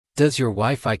Does your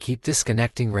Wi-Fi keep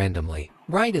disconnecting randomly,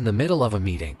 right in the middle of a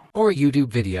meeting or a YouTube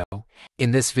video?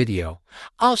 In this video,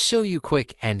 I'll show you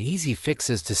quick and easy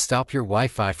fixes to stop your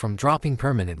Wi-Fi from dropping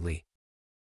permanently.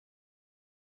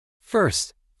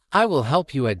 First, I will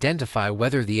help you identify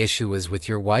whether the issue is with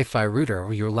your Wi-Fi router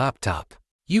or your laptop.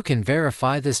 You can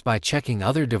verify this by checking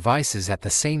other devices at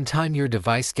the same time your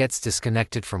device gets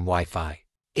disconnected from Wi-Fi.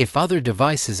 If other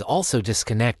devices also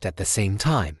disconnect at the same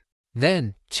time,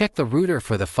 then check the router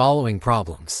for the following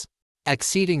problems.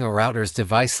 Exceeding a router's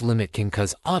device limit can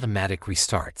cause automatic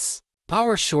restarts.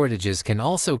 Power shortages can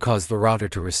also cause the router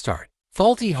to restart.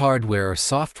 Faulty hardware or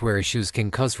software issues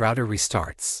can cause router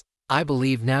restarts. I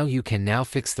believe now you can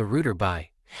fix the router by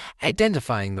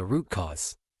identifying the root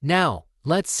cause. Now,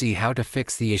 let's see how to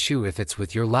fix the issue if it's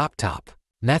with your laptop.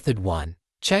 Method 1.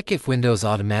 Check if Windows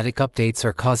automatic updates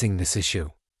are causing this issue.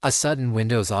 A sudden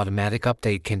Windows automatic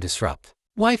update can disrupt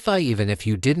Wi-Fi even if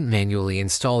you didn't manually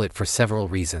install it for several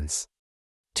reasons.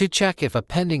 To check if a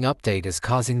pending update is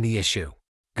causing the issue,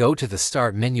 go to the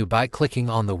Start menu by clicking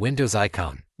on the Windows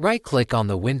icon. Right-click on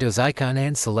the Windows icon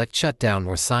and select Shutdown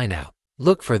or Sign Out.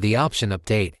 Look for the option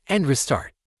Update and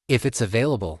Restart. If it's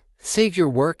available, save your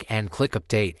work and click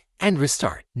Update and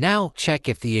Restart. Now check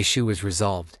if the issue is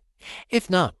resolved. If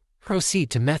not, proceed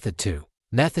to Method 2.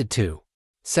 Method 2.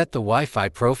 Set the Wi-Fi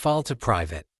profile to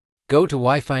private. Go to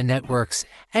Wi-Fi Networks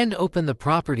and open the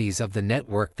properties of the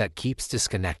network that keeps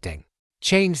disconnecting.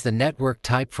 Change the network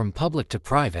type from public to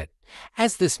private,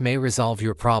 as this may resolve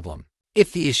your problem.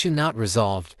 If the issue not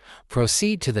resolved,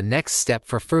 proceed to the next step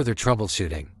for further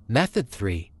troubleshooting. Method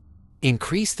 3.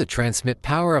 Increase the transmit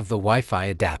power of the Wi-Fi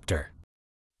adapter.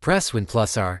 Press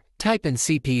Win+R, type in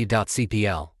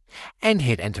cpu.cpl, and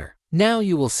hit Enter. Now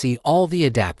you will see all the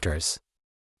adapters.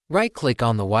 Right-click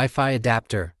on the Wi-Fi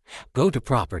adapter, go to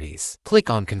Properties, click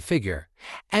on Configure,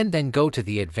 and then go to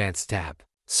the Advanced tab.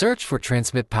 Search for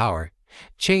transmit power,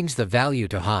 change the value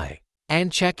to high,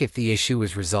 and check if the issue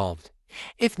is resolved.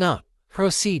 If not,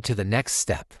 proceed to the next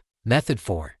step. Method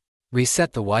 4.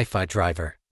 Reset the Wi-Fi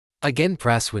driver. Again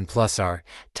press Win+R,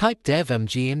 type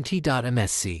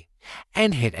dev.mgmt.msc,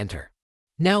 and hit Enter.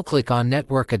 Now click on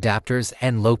Network Adapters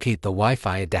and locate the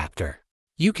Wi-Fi adapter.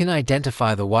 You can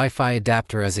identify the Wi-Fi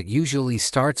adapter as it usually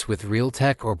starts with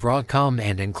Realtek or Broadcom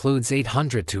and includes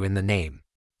 802 in the name.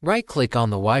 Right-click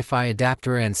on the Wi-Fi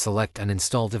adapter and select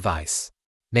Uninstall device.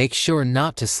 Make sure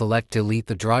not to select Delete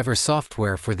the driver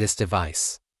software for this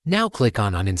device. Now click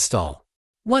on Uninstall.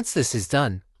 Once this is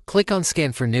done, click on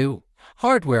Scan for New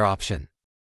Hardware option.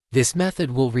 This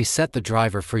method will reset the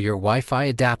driver for your Wi-Fi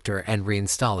adapter and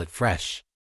reinstall it fresh.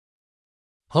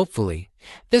 Hopefully,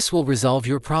 this will resolve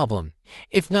your problem.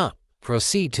 If not,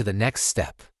 proceed to the next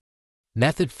step.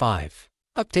 Method 5.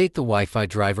 Update the Wi-Fi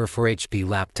driver for HP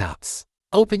laptops.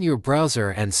 Open your browser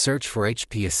and search for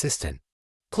HP Assistant.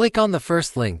 Click on the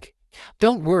first link.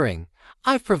 Don't worry,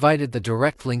 I've provided the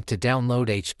direct link to download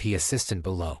HP Assistant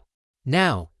below.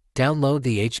 Now, download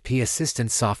the HP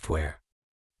Assistant software.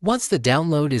 Once the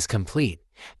download is complete,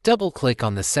 double-click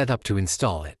on the setup to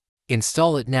install it.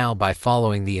 Install it now by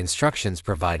following the instructions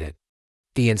provided.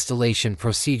 The installation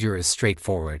procedure is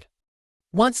straightforward.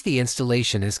 Once the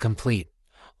installation is complete,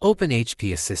 open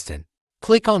HP Assistant.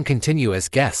 Click on Continue as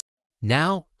Guest.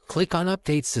 Now, click on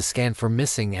Updates to scan for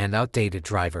missing and outdated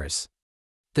drivers.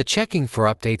 The checking for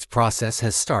updates process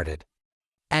has started.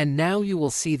 And now you will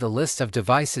see the list of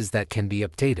devices that can be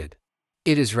updated.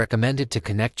 It is recommended to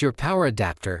connect your power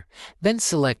adapter, then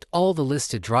select all the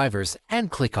listed drivers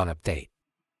and click on Update.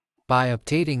 By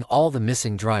updating all the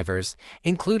missing drivers,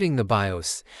 including the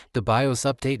BIOS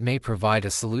update may provide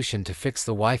a solution to fix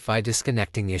the Wi-Fi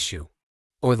disconnecting issue.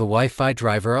 Or the Wi-Fi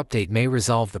driver update may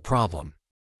resolve the problem.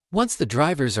 Once the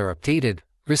drivers are updated,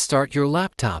 restart your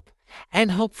laptop,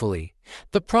 and hopefully,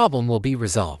 the problem will be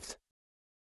resolved.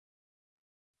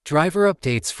 Driver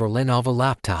updates for Lenovo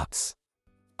laptops.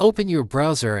 Open your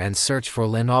browser and search for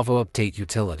Lenovo Update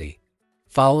Utility.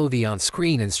 Follow the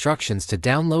on-screen instructions to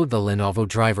download the Lenovo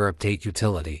Driver Update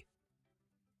Utility.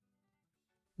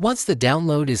 Once the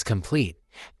download is complete,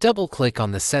 double-click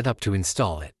on the setup to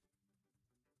install it.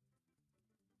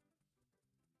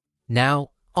 Now,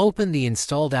 open the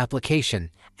installed application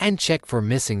and check for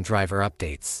missing driver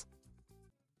updates.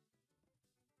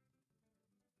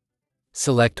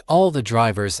 Select all the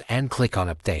drivers and click on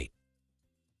Update.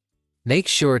 Make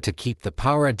sure to keep the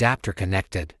power adapter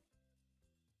connected.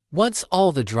 Once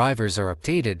all the drivers are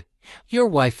updated, your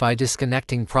Wi-Fi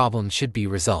disconnecting problem should be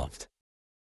resolved.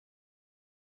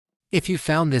 If you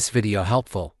found this video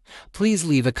helpful, please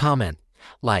leave a comment,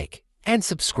 like, and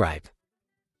subscribe.